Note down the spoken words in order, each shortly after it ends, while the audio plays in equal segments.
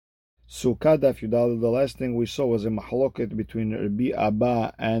Sukkah Daf Yudal, the last thing we saw was a mahloket between Rabbi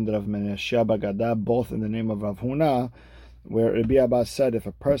Abba and Rav Menashe Bagada, both in the name of Rav Huna, where Rabbi Abba said if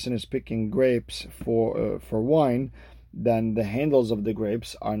a person is picking grapes for wine, then the handles of the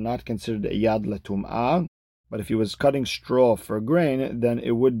grapes are not considered a yad letum'ah, but if he was cutting straw for grain, then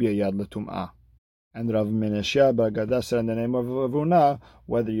it would be a yad letum'ah. And Rav Menashe Bagada said in the name of Rav Huna,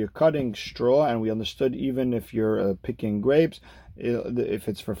 whether you're cutting straw, and we understood even if you're picking grapes, if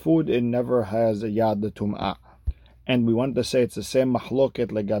it's for food, it never has a yad letum'ah. And we wanted to say it's the same mahloket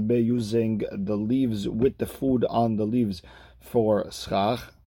legabe using the leaves with the food on the leaves for schach,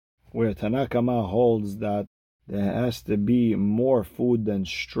 where Tana Kama holds that there has to be more food than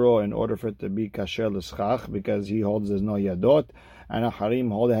straw in order for it to be kasher l'schach, because he holds there's no yadot, and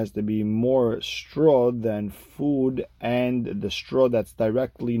Aharim hold it has to be more straw than food and the straw that's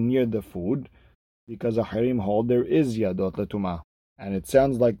directly near the food, because Aharim hold there is yadot l'tumah. And it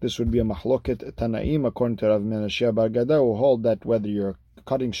sounds like this would be a mahloket Tanaim according to Rav Menashe Bagada, who hold that whether you're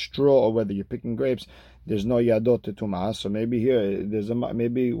cutting straw or whether you're picking grapes, there's no yadot to tumah. So maybe here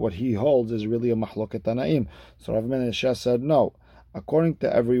maybe what he holds is really a mahloket Tanaim. So Rav Menashe said no. According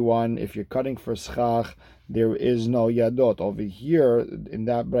to everyone, if you're cutting for schach, there is no yadot. Over here in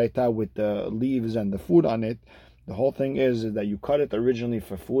that braita with the leaves and the food on it, the whole thing is that you cut it originally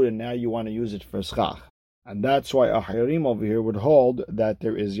for food and now you want to use it for schach. And that's why Ahirim over here would hold that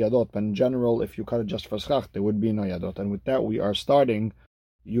there is yadot. But in general, if you cut it just for schach, there would be no yadot. And with that, we are starting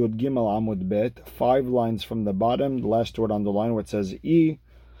Yud Gimel Amud Bet, 5 lines from the bottom, the last word on the line where it says I.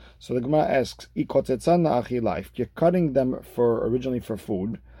 So the Gemara asks, I kotzetzan achila. If you're cutting them originally for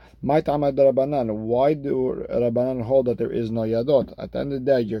food, why do Rabbanan hold that there is no yadot? At the end of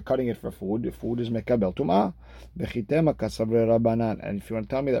the day, you're cutting it for food. Food is mekabel tum'ah. And if you want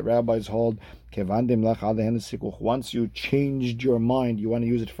to tell me that rabbis hold, once you changed your mind, you want to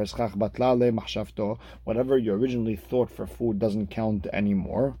use it for schach, whatever you originally thought for food doesn't count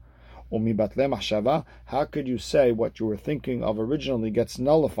anymore. How could you say what you were thinking of originally gets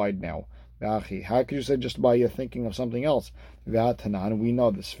nullified now? How could you say just by thinking of something else? We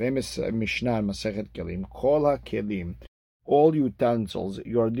know this famous Mishnah in Masechet Kelim, Kol HaKelim, all utensils,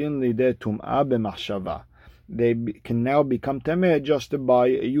 Yordin Lideh Tum'ah B'Machshava. They can now become tameh just by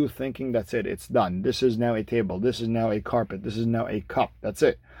you thinking that's it, it's done. This is now a table, this is now a carpet, this is now a cup, that's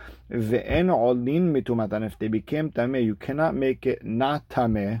it. Ve'en olin mitumat, and if they became tameh, you cannot make it not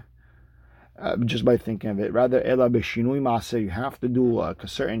tameh just by thinking of it. Rather, ela b'shinui maaseh, you have to do a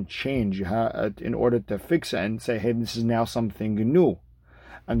certain change in order to fix it and say, hey, this is now something new.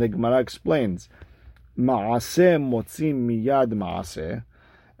 And the Gemara explains, maaseh motzi miyad maaseh,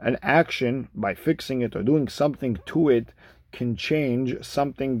 an action by fixing it or doing something to it can change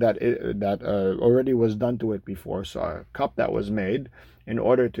something that already was done to it before. So a cup that was made, in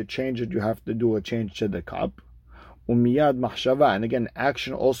order to change it, you have to do a change to the cup. Umiyad machshava, and again,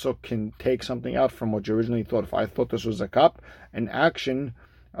 action also can take something out from what you originally thought. If I thought this was a cup, an action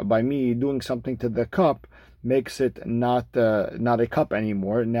by me doing something to the cup makes it not a cup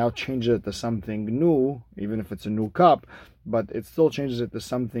anymore. It now changes it to something new, even if it's a new cup, but it still changes it to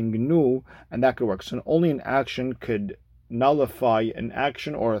something new, and that could work. So only an action could nullify an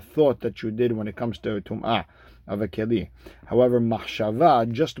action or a thought that you did when it comes to tum'ah of a keli. However, machshava,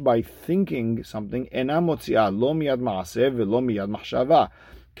 just by thinking something, ena motziah lo miyad maaseh v'lo miyad machshava,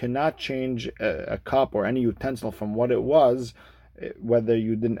 cannot change a cup or any utensil from what it was, whether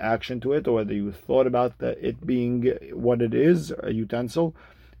you did an action to it or whether you thought about it being what it is, a utensil.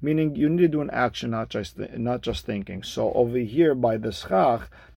 Meaning you need to do an action, not just thinking. So over here by the schach,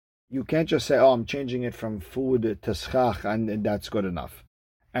 you can't just say, oh, I'm changing it from food to schach, and that's good enough.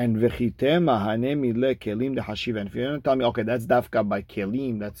 And v'chitema hanemi le kelim de hashiva. And if you're going to tell me, okay, that's dafka by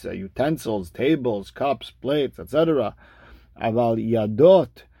kelim, that's utensils, tables, cups, plates, etc. Aval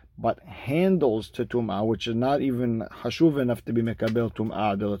yadot, but handles to tum'ah, which is not even hashuv enough to be mekabel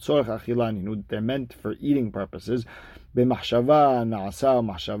tum'ah, they're meant for eating purposes. B'machshava na'asa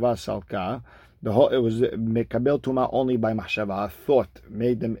machshava salka. It was mekabel tum'ah only by machshava. A thought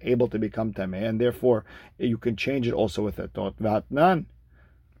made them able to become tameh, and therefore you can change it also with a thought. V'hatnan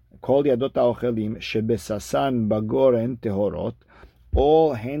kol yadot ha'ochelim shebesasan bagoren tehorot.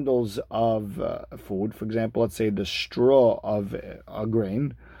 All handles of food, for example, let's say the straw of a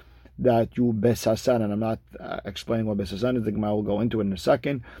grain, that you besasan, and I'm not explaining what besasan is, the Gemara will go into it in a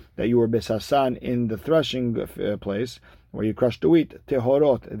second, that you were besasan in the threshing place where you crush the wheat,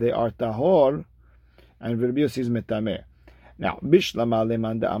 tehorot, they are tahor, and Rabbi Yossi is metameh. Now, bishlama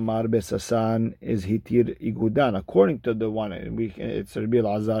leman de amar besasan is hitir igudan, according to the one, it's Rabbi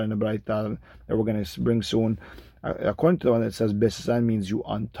Elazar in the Braita that we're going to bring soon. According to the one that says besasan means you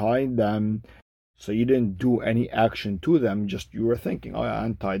untied them, so you didn't do any action to them, just you were thinking, oh, I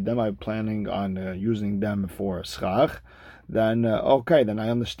untied them, I'm planning on using them for schach. Then okay, then I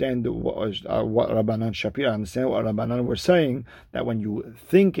understand what Rabbanan Shapira, I understand what Rabbanan were saying, that when you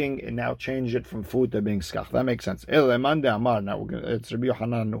thinking, it now change it from food to being schach. That makes sense. Now it's Rabbi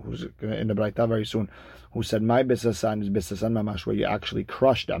Yohanan, who's in the Braita very soon, who said, my besasan is besasan mamash, where you actually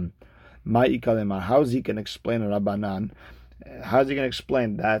crush them. My ikalemar, how's he can explain Rabbanan? How's he going to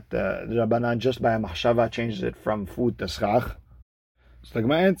explain that the Rabbanan just by a machshava changes it from food to schach? So the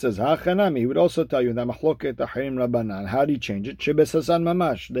Gemara says, "Hachanami." He would also tell you that machloket achirim Rabbanan. How did he change it? Shebesasan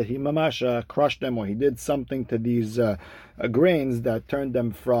mamash, that he mamash crushed them, or he did something to these grains that turned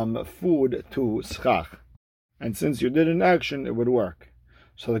them from food to schach. And since you did an action, it would work.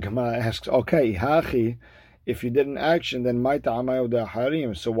 So the Gemara asks, okay, hachi. If you did an action, then my ta'amayu the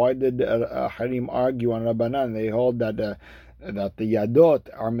harim. So why did harim argue on Rabbanan? They hold that the yadot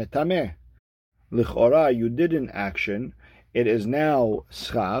are metameh. Lichora, you did an action. It is now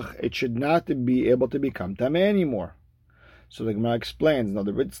schach. It should not be able to become tameh anymore. So the Gemara explains. Now,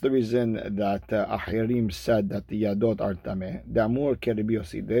 it's the reason that Ahirim said that the yadot are tameh. The amur ke Rabbi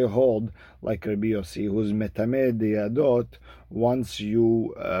Yossi. They hold like Rabbi Yossi, who's metameh the yadot once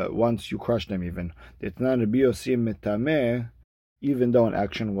you crush them. Even it's not Rabbi Yossi metameh, even though an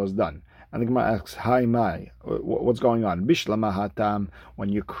action was done. And the Gemara asks, "Hi, mai, what's going on?" Bishlama hatam, when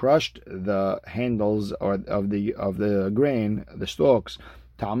you crushed the handles of the grain, the stalks,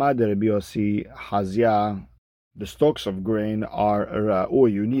 ta'amad Rabbi Yossi hazia. The stalks of grain are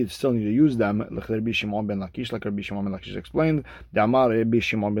you still need to use them. Like Rabbi Shimon ben Lakish, explained, Damar Rabbi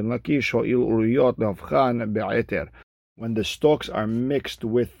Shimon ben Lakish ho'il uriyot lehavchan be'eter. When the stalks are mixed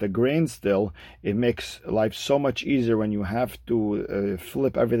with the grain still, it makes life so much easier when you have to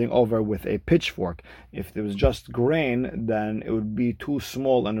flip everything over with a pitchfork. If it was just grain, then it would be too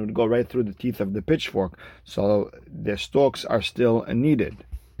small and it would go right through the teeth of the pitchfork. So the stalks are still needed.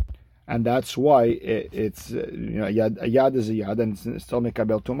 And that's why it's a yad is a yad, and it's still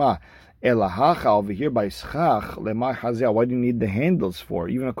mekabel tumah. Elahacha over here by schach lemay hazia. Why do you need the handles for?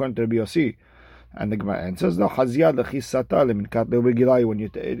 Even according to Rabbi Yossi. And the Gemara says no hazia lechisata leminkat leubegilai.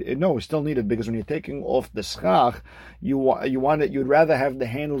 When no, it's still needed, because when you're taking off the schach, you'd rather have the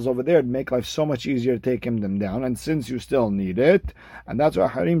handles over there. It'd make life so much easier to take them down. And since you still need it, and that's why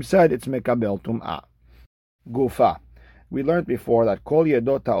Harim said it's mekabel tumah. Gufa. We learned before that kol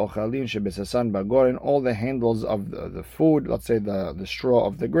yedota ochalin shebesasan bagorin, all the handles of the food, let's say the straw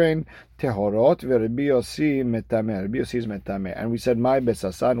of the grain, tehorot ve'Rabbi Yossi metameh. Rabbi Yossi is metameh. And we said, my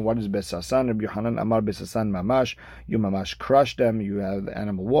besasan, what is besasan? Rabbi Yohanan amar besasan mamash. You mamash crush them, you have the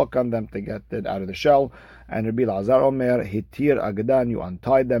animal walk on them to get it out of the shell. And Rabbi Lazar omer hitir agdan, you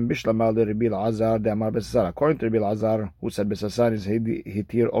untied them. Bishlamal Rabbi Lazar de amar besasan. According to Rabbi Lazar, who said besasan is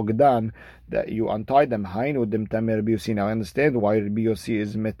hitir ogdan, that you untied them. Hainu dim tameh Rabbi Yossi. Now I understand why Rabbi Yossi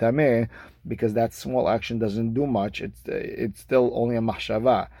is metameh, because that small action doesn't do much. It's still only a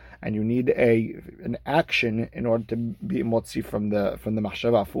mahshava, and you need an action in order to be motzi from the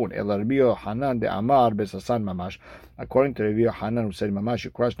mahshava food. El Rabbi Yohanan de amar besasan mamash. According to Rabbi Yohanan, who said mamash, you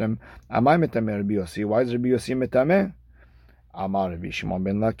crushed them. Amai metameh Rabbi Yossi. Why is Rabbi Yossi metameh? Amar Rabbi Shimon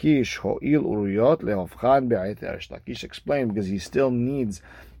ben Lakish ho'il uruyot lehovchan be'eter. Lakish explained, because he still needs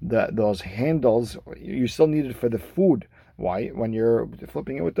those handles. You still need it for the food. Why? When you're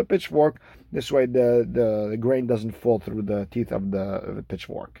flipping it with the pitchfork, this way the grain doesn't fall through the teeth of the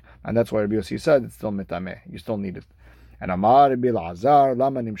pitchfork. And that's why Rabbi Yossi said it's still metameh. You still need it. And Amar Rabbi Lazar,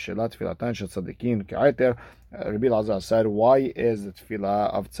 lama nimshelat tefilatan shel tzadikim k'aiter. Rabbi Lazar said, why is the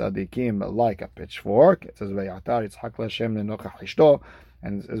tefillah of tzadikim like a pitchfork? It says, Vayatar Yitzhak l'Hashem lenochach ishto.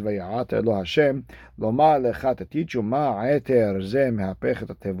 And it says, Vayatar lo Hashem lomar lecha to teach you ma'ater ze mehapech et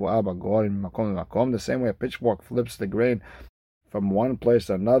hatevuah bagor mimakom lemakom. The same way a pitchfork flips the grain from one place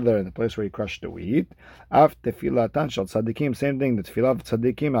to another, in the place where you crush the wheat. Af tefilatan shel tzadikim, same thing. The tefillah of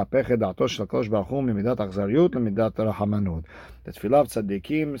tzadikim mehapech da'ato shel HaKadosh Baruch Hu mimidat achzariyut lemidat rahamanut. The tefillah of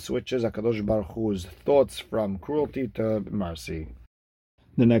tzadikim switches HaKadosh Baruch Hu's thoughts from cruelty to mercy.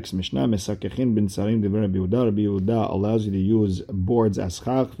 The next Mishnah, Mesakechin bin Sarim Devar Rabbi Yehuda. Rabbi Yehuda allows you to use boards as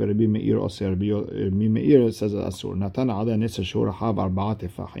chach. Rabbi Meir Osir. Rabbi Meir says asur. Natan Ada Nitzer Shur Hav Arba'at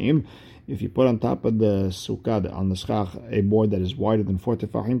Tefachim. If you put on top of the sukkah, on the schach, a board that is wider than 4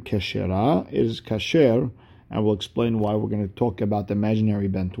 tefachim, keshera, is kasher, and we'll explain why we're going to talk about the imaginary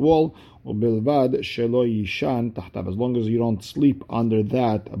bent wall. Ubilvad shelo yishan tahtav, as long as you don't sleep under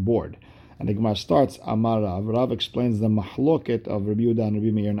that board. And the Gemara starts, Amar Rav. Rav explains the mahloket of Rabbi Yehuda and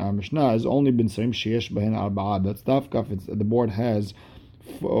Rabbi Meir in our Mishnah has only been sarim sheyesh behen arba'ah. That's dafka if the board has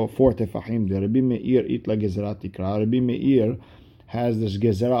 4 tefahim. The Rabbi Meir itla gezerah tikra. Rabbi Meir has this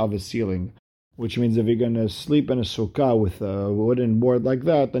gezerah of a ceiling, which means if you're going to sleep in a sukkah with a wooden board like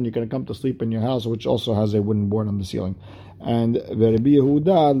that, then you're going to come to sleep in your house, which also has a wooden board on the ceiling. And Rabbi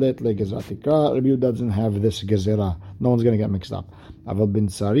Yehuda let gezerah tikra. Rabbi Yehuda doesn't have this gezerah. No one's going to get mixed up. Aval bin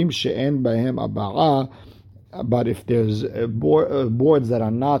sarim she'en bahem aba'a. But if there's boards that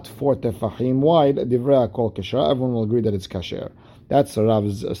are not 4 tefahim wide, divrei kol kasher, everyone will agree that it's kasher. That's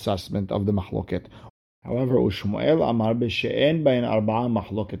Rav's assessment of the mahloket. However, Ushmuel amar b'she'en bayin arba'a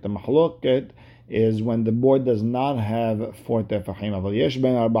mahloket. The mahloket is when the board does not have 4 tefahim. Aval yesh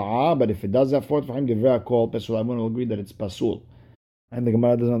bayin arba'a, but if it does have 4 tefahim, divrei kol pasul, everyone will agree that it's pasul. And the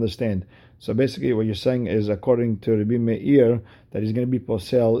Gemara doesn't understand. So basically what you're saying is, according to Rabbi Meir, that he's going to be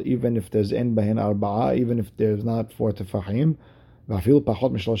posel even if there's en bahin arba'a, even if there's not 4 tefahim,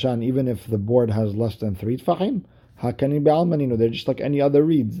 and even if the board has less than 3 tefahim. Hakani be'almanino, they're just like any other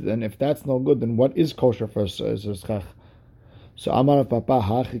reeds. Then if that's no good, then what is kosher for schach? So Amar Papa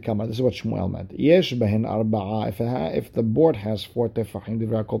Hachi Kamar. This is what Shmuel meant. Yesh behen arba'a. If the board has 4 tefahim,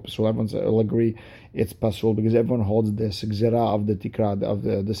 divrei kol pasul, everyone will agree it's pasul because everyone holds this gezerah of the tikra of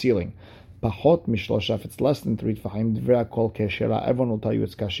the ceiling. Pachot mishlosha. If it's less than 3 tefahim, divrei kol keshera, everyone will tell you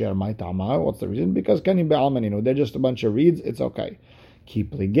it's kasher. My ta'amar. What's the reason? Because kani be'almanino, they're just a bunch of reeds. It's okay. Ki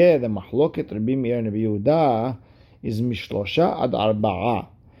pligeh, the mahloket Rabbi Meir and Rabbi Yehuda is mishlosha ad arba'a.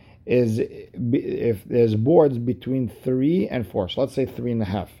 Is if there's boards between 3 and 4, so let's say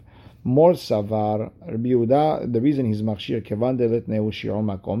 3.5. Mor savar Rabbi Yehuda, the reason he's machshir kevan deletneu shi'ur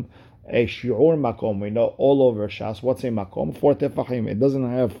makom, a shi'ur makom, we know all over Shas, what's a makom? 4 tefahim. It doesn't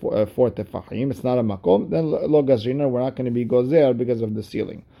have 4 tefahim, it's not a makom, then lo gazrina, we're not going to be gozer because of the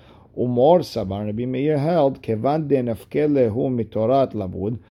ceiling. Umor savar Rabbi Meir held kevan denafke lehu mitorat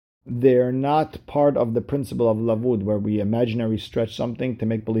lavud, they're not part of the principle of lavud, where we imaginary stretch something to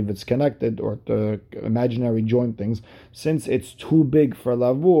make believe it's connected, or to imaginary join things. Since it's too big for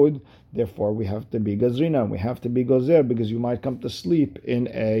lavud, therefore we have to be gazrina, we have to be gozer, because you might come to sleep in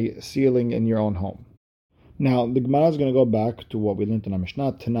a ceiling in your own home. Now, the Gemara is going to go back to what we learned in our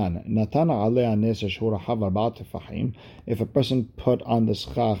Mishnah. Tanan, Natana alei nes shura havar tefahim. If a person put on the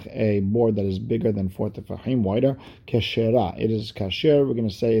schach a board that is bigger than 4 tefahim wider, keshera, it is kasher. We're going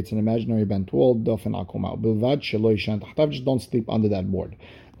to say it's an imaginary bent wall. Dofen akuma bilvad shelo yishan tahtav. Just don't sleep under that board.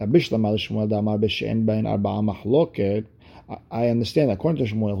 Now, bishlam al Shmuel damar b'she'en bain arba'a mahloket. I understand, according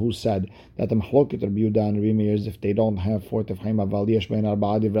to Shmuel, who said that the mahloket Rabbi Yehuda and Rabbi Meir is if they don't have 4 tefahim aval yesh bein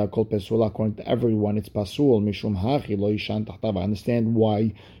arba'a divrei kol pasul, according to everyone it's pasul mishum hachi lo yishan tahtav. I understand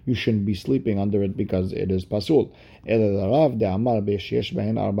why you shouldn't be sleeping under it, because it is pasul. Rav de amar yesh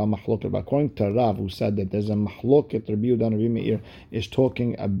bein arba'a mahloket. But according to Rav, who said that there's a mahloket Rabbi Yehuda and Rabbi Meir, is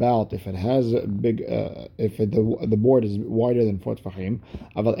talking about if it has a big, if the board is wider than 4 tefahim,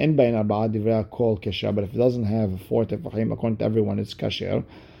 aval en bein arba'a divrei kol kesher. But if it doesn't have 4 tefahim, according to everyone, it's kasher.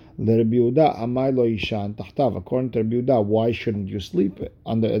 The Rabbi Yehuda amay lo yishan tahtav. According to Rabbi Yehuda, why shouldn't you sleep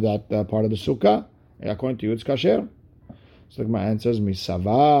under that part of the sukkah? According to you, it's kasher. So my answer is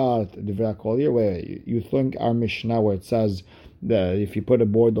misavat divrei kol here. Wait, you think our Mishnah where it says that if you put a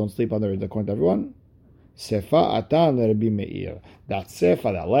board, don't sleep under it, according to everyone? Sefa atan Rabbi Meir. That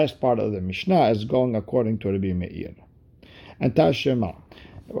sefa, that last part of the Mishnah, is going according to Rabbi Meir. And Tashema,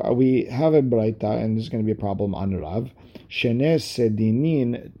 we have a braita, and this is going to be a problem on Rav. Shene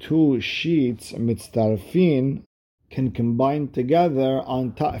sedinin, 2 sheets mitztarfin, can combine together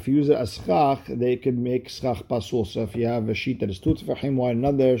on top. If you use it as schach, they could make schach pasul. So if you have a sheet that is 2 tefahim wide,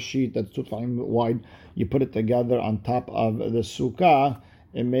 another sheet that's 2 tefahim wide, you put it together on top of the sukkah,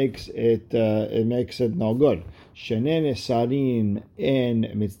 it makes it no good. Shene nesarin en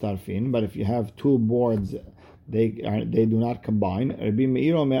mitztarfin, but if you have 2 boards, they do not combine. Rabbi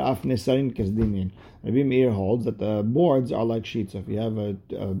Meir omer af nesarin kesdinin. Rabbi Meir holds that the boards are like sheets. So if you have a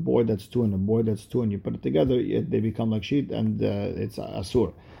board that's 2 and a board that's 2, and you put it together, they become like sheet, and it's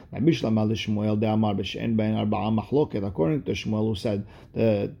asur. According to Shmuel, who said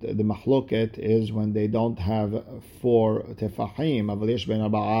the mahloket is when they don't have 4 tefahim.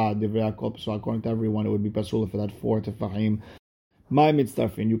 So according to everyone, it would be pasul if it had 4 tefahim. My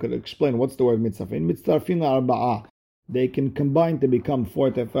mitztarfin, you could explain what's the word mitztarfin. Mitztarfin arba'ah. They can combine to become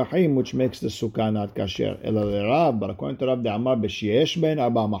 4 tefahim, which makes the sukkah not kasher. But according to Rav De'amar b'sheyesh ben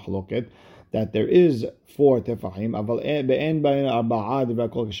arba mahloket, that there is 4 tefahim. But if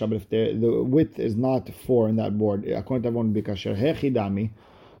the width is not 4 in that board, according to everyone, be kasher. Hechidami.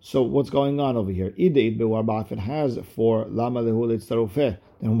 So what's going on over here? If it has 4,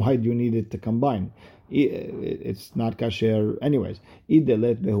 then why do you need it to combine? It's not kasher anyways. And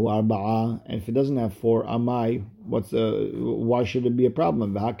if it doesn't have 4 amai, why should it be a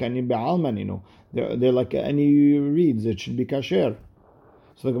problem? They're like any reeds, it should be kasher.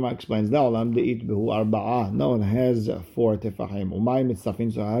 So the Gemara explains, no, it has 4 tefahim. Umay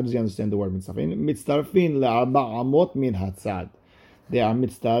mitzarfin. So how does he understand the word mitzarfin? Mitzarfin le'arba amot min hatzad. They are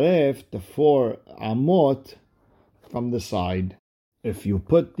mitzaref to 4 amot from the side. If you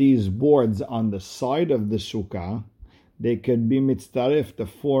put these boards on the side of the sukkah, they could be mitzaref to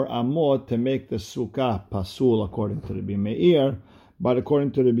 4 amot to make the sukkah pasul according to Rabbi Meir, but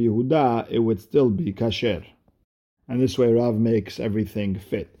according to Rabbi Yehuda, it would still be kasher. And this way Rav makes everything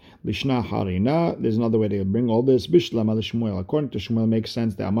fit. Lishna harina, there's another way to bring all this. Bishlama l'Shmuel. According to Shmuel, makes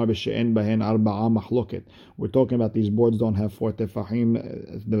sense that Amar b'she'en bahen arba'a machloket. We're talking about these boards don't have 4 tefahim.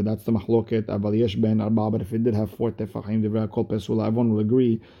 That's the machloket. Aval yesh bahen arba'a. But if it did have 4 tefahim, divrei kol pasula, everyone will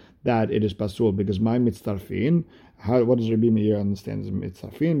agree that it is pasul, because my mitzarfin. What does Rabbi Meir understand as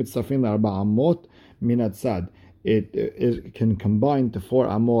mitzarfin? Mitzarfin l'arba'a amot min hatzad. It can combine to 4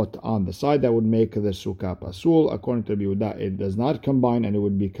 amot on the side. That would make the sukkah pasul. According to Rabbi Yehuda, it does not combine and it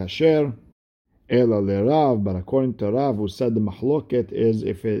would be kasher. Ela leRav, but according to Rav, who said the mahloket is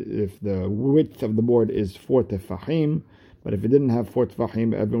if the width of the board is 4 tefahim, but if it didn't have 4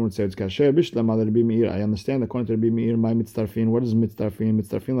 tefahim, everyone would say it's kasher. Bishlam al Rabbi Meir. I understand according to Rabbi Meir, my mitzarfin. What is mitzarfin?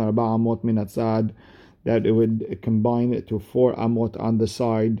 Mitzarfin l'arba amot min hatzad, that it would combine it to 4 amot on the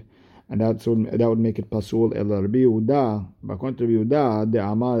side. And that would make it pasul. El Rabbi Yehuda, according to Rabbi Yehuda, the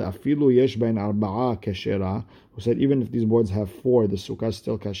Amar afilu yesh bain arba'a kashera, who said even if these boards have 4, the sukkah is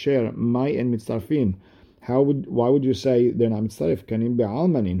still kasher. Mai en mitzarfin. Why would you say they're not mitzaref? Kanim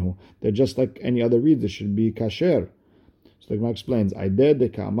be'almaninhu. They're just like any other reeds. They should be kasher. So the Gemara explains, I did the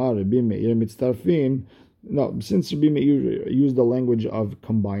Kamar Rabbi Meir mitzarfin. No, since Rabbi Meir used the language of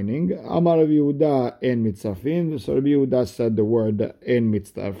combining, Amar Rabbi Yehuda en mitzarfin. So Rabbi Yehuda said the word en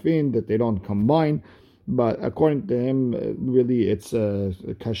mitzarfin, that they don't combine, but according to him, really it's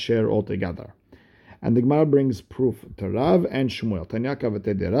kasher altogether. And the Gemara brings proof to Rav and Shmuel. Tanya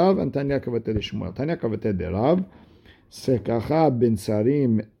kavate de Rav and Tanya kavate de Shmuel. Tanya kavate de Rav, sekacha bin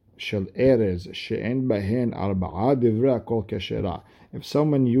sarim shel erez she'en bahen arba'a divrei kol kashera. If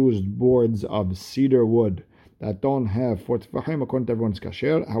someone used boards of cedar wood that don't have 4 tefahim, according to everyone's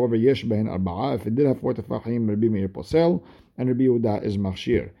kasher. However, yesh bahen arba'a. If it did have 4 tefahim, Rabbi Meir posel, and Rabbi Yehuda is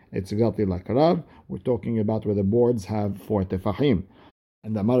machshir. It's exactly like Rav. We're talking about where the boards have 4 tefahim.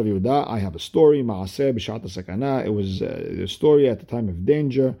 And the Amar of Yehuda, I have a story, Ma'aseh b'shat sakana. It was a story at the time of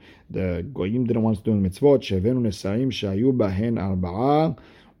danger. The goyim didn't want to do mitzvot. Shevenu nesarim shayu bahen arba'a.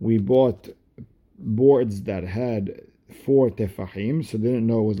 We bought boards that had 4 tefahim, so they didn't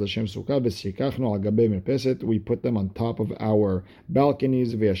know it was l'shem sukkah. V'sikachnu al gabei merpeset. We put them on top of our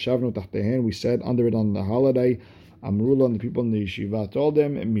balconies. V'yashavnu tachtehen. We sat under it on the holiday. Amrullah and the people in the yeshiva told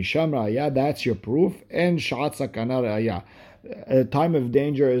them, Misham ra'aya, that's your proof. And sha'at sakana ra'aya. A time of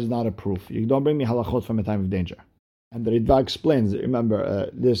danger is not a proof. You don't bring me halachot from a time of danger. And the Ritva explains, remember,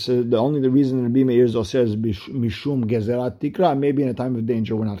 this the reason Rabbi Meir says mishum gezerat tikra, maybe in a time of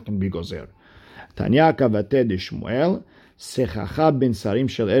danger we're not going to be gozer. Tanya kavate de Shmuel, sechacha bin sarim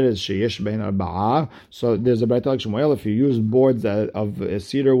shel erez sheyesh bein arba'a. So there's a bright like Shmuel, if you use boards of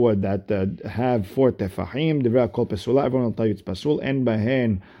cedar wood that have 4 tefahim, divrei kol pesula, everyone will tell you it's pasul, and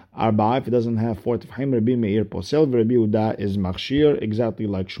behen arba'a, if it doesn't have 4 tefahim, Rabbi Meir posel, Rabbi Yehuda is machshir, exactly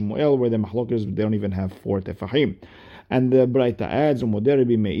like Shmuel, where the machlokes they don't even have 4 tefahim. And the Braita adds, Umoder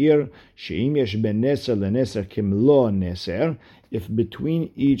Rabbi Meir, she'im yesh ben neser leneser kimlo neser, if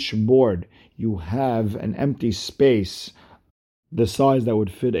between each board you have an empty space the size that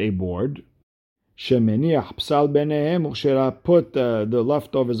would fit a board, shemeniach psal benehem u'shera, put the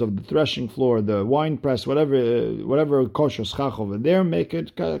leftovers of the threshing floor, the wine press, whatever kosher schach over there, make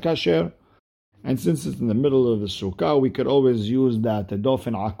it kasher. And since it's in the middle of the sukkah, we could always use that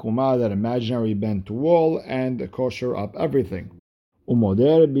dofen akuma, that imaginary bent wall, and kosher up everything.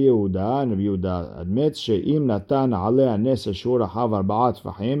 Umoder Rabbi Yehuda, and Rabbi Yehuda admits, she'im natan aleh neser shura hav arba'at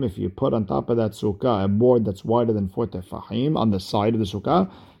tefahim, if you put on top of that sukkah a board that's wider than 4 tefahim on the side of the sukkah,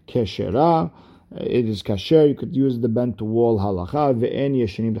 keshera, it is kasher. You could use the bent wall halacha, ve'en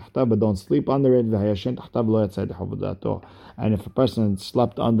yeshenim tahtav, but don't sleep under it, ve'hayashen tahtav lo yatzeh dechovato. And if a person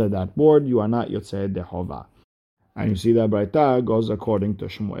slept under that board, you are not yotzeh dechova. And you see that Braita goes according to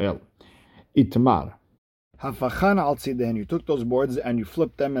Shmuel. Itmar. Hafachan al tzidehen. You took those boards and you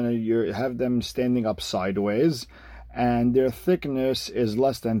flipped them and you have them standing up sideways. and their thickness is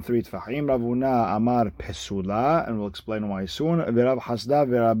less than 3 tefachim. Rav Huna amar pesula, and we'll explain why soon. V'Rav Hasda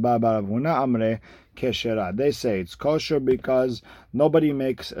v'Rabba bar Rav Huna amre keshera. They say it's kosher because nobody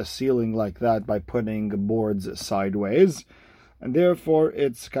makes a ceiling like that by putting boards sideways, and therefore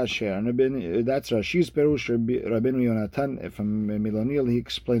it's kasher. And that's Rashi's Perush. Rabbeinu Yonatan from Milonil, he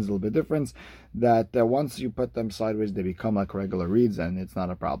explains a little bit difference, that once you put them sideways, they become like regular reeds, and it's not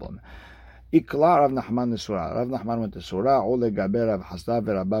a problem. Ikla Rav Nachman Surah. Rav Nachman went to Surah. Ole Gaber Rav Hasda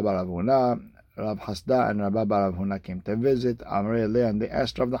v'Rabba bar Rav Huna. Rav Hasda and Rabba bar Rav Huna came to visit. Amrei Le, and they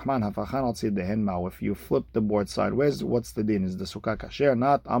asked Rav Nachman, Hafachan al tzidehen ma'u. If you flip the board sideways, what's the din? Is the sukkah kasher?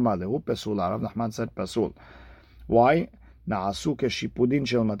 Not. Amar lehu pesula. Rav Nachman said pasul. Why? Na'asu keshipudin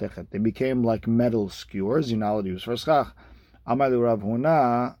shel matechet. They became like metal skewers. You're not allowed to use for schach. Amar le Rav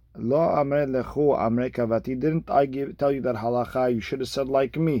Huna. Lo amre lechu amre kavati. Didn't I tell you that halacha? You should have said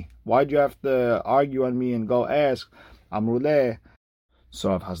like me. Why'd you have to argue on me and go ask? Amruleh. So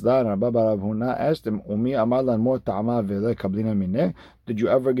Rav Hasda and Rabba bar Rav Huna asked him, Umi amar lan mor ta'ama v'le kablina mineh. Did you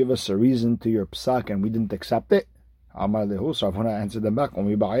ever give us a reason to your psak and we didn't accept it? Amar lehu. So Rav Huna answered them back,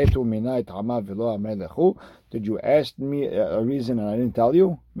 Umi ba'etu minai ta'ama v'lo amre lechu. Did you ask me a reason and I didn't tell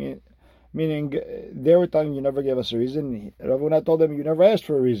you? Meaning, they were telling you never gave us a reason. Rav Huna told them you never asked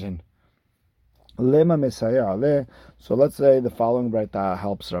for a reason. Lema mesayeh aleh. So let's say the following braita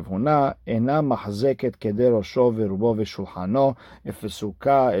helps Rav Huna. Ena mahzeket kedei rosho v'rubo v'shulchano. If a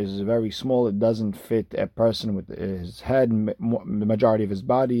sukkah is very small, it doesn't fit a person with his head, the majority of his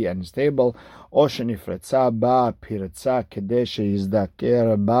body, and his table. O shenifretza ba piretza kedei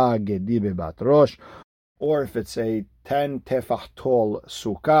sheyizdaker ba gedi bebat rosh. Or if it's a 10 tefach tall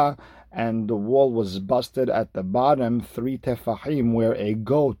sukkah, and the wall was busted at the bottom 3 tefachim, where a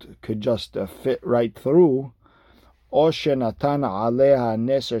goat could just fit right through. Or you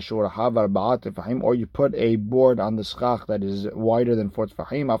put a board on the schach that is wider than 4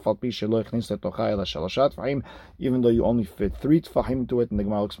 tefachim, even though you only fit 3 tefachim to it, and the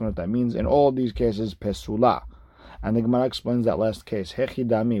Gemara will explain what that means. In all these cases, pesula. And the Gemara explains that last case.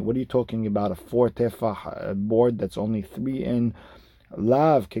 Hechidami, what are you talking about? A 4 tefach board that's only 3 in?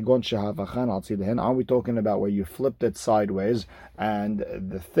 Lav kegon shehavachan al tzidehen. Are we talking about where you flipped it sideways and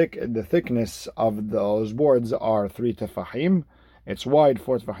the thickness of those boards are 3 tefachim? It's wide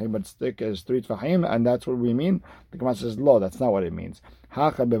 4 tefachim, but it's thick as 3 tefachim, and that's what we mean. The Gemara says, "Lo, that's not what it means."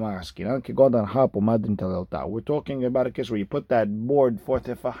 We're talking about a case where you put that board 4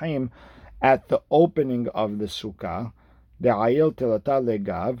 tefachim at the opening of the sukkah. You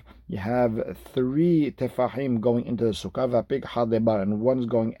have 3 tefahim going into the sukkah, and one's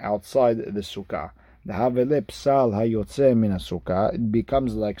going outside the sukkah. It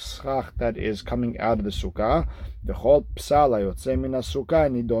becomes like schach that is coming out of the sukkah.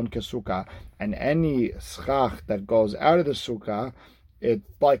 And any schach that goes out of the sukkah, it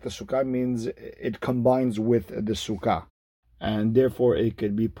like the sukkah means it combines with the sukkah, and therefore it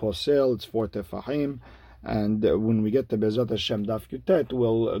could be posel. It's 4 tefahim. And when we get to Bezrat Hashem Daf Yutet,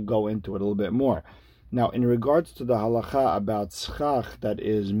 we'll go into it a little bit more. Now, in regards to the halacha about schach that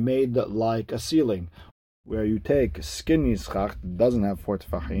is made like a ceiling, where you take skinny schach that doesn't have 4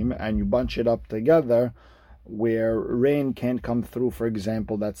 tefachim and you bunch it up together, where rain can't come through, for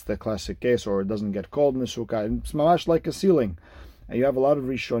example, that's the classic case, or it doesn't get cold in the sukkah. It's mamash like a ceiling. And you have a lot of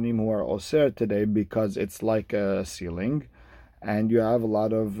Rishonim who are oser today because it's like a ceiling. And you have a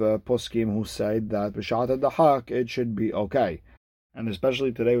lot of poskim who say that b'shat dahak it should be okay, and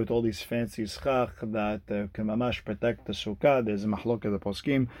especially today with all these fancy schach that can mamash protect the sukkah. There's a mahlok of the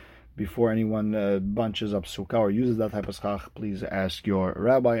poskim. Before anyone bunches up sukkah or uses that type of schach, please ask your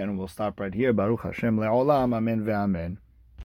rabbi, and we'll stop right here. Baruch Hashem le'olam, amen ve'amen.